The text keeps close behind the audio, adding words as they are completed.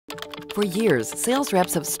For years, sales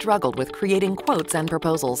reps have struggled with creating quotes and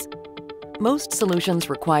proposals. Most solutions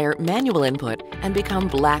require manual input and become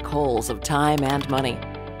black holes of time and money.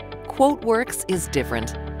 QuoteWerks is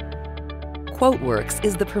different. QuoteWerks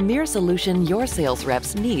is the premier solution your sales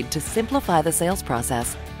reps need to simplify the sales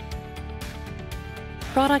process.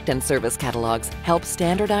 Product and service catalogs help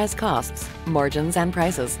standardize costs, margins, and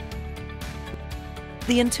prices.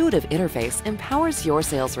 The intuitive interface empowers your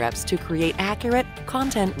sales reps to create accurate,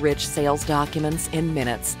 content-rich sales documents in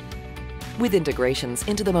minutes. With integrations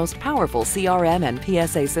into the most powerful CRM and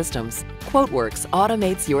PSA systems, QuoteWerks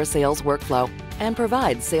automates your sales workflow and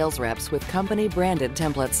provides sales reps with company-branded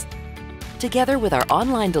templates. Together with our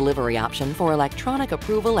online delivery option for electronic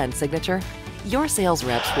approval and signature, your sales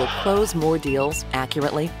reps will close more deals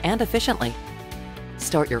accurately and efficiently.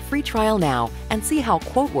 Start your free trial now and see how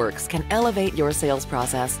QuoteWerks can elevate your sales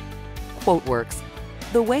process. QuoteWerks,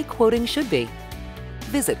 the way quoting should be.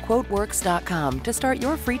 Visit QuoteWerks.com to start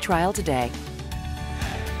your free trial today.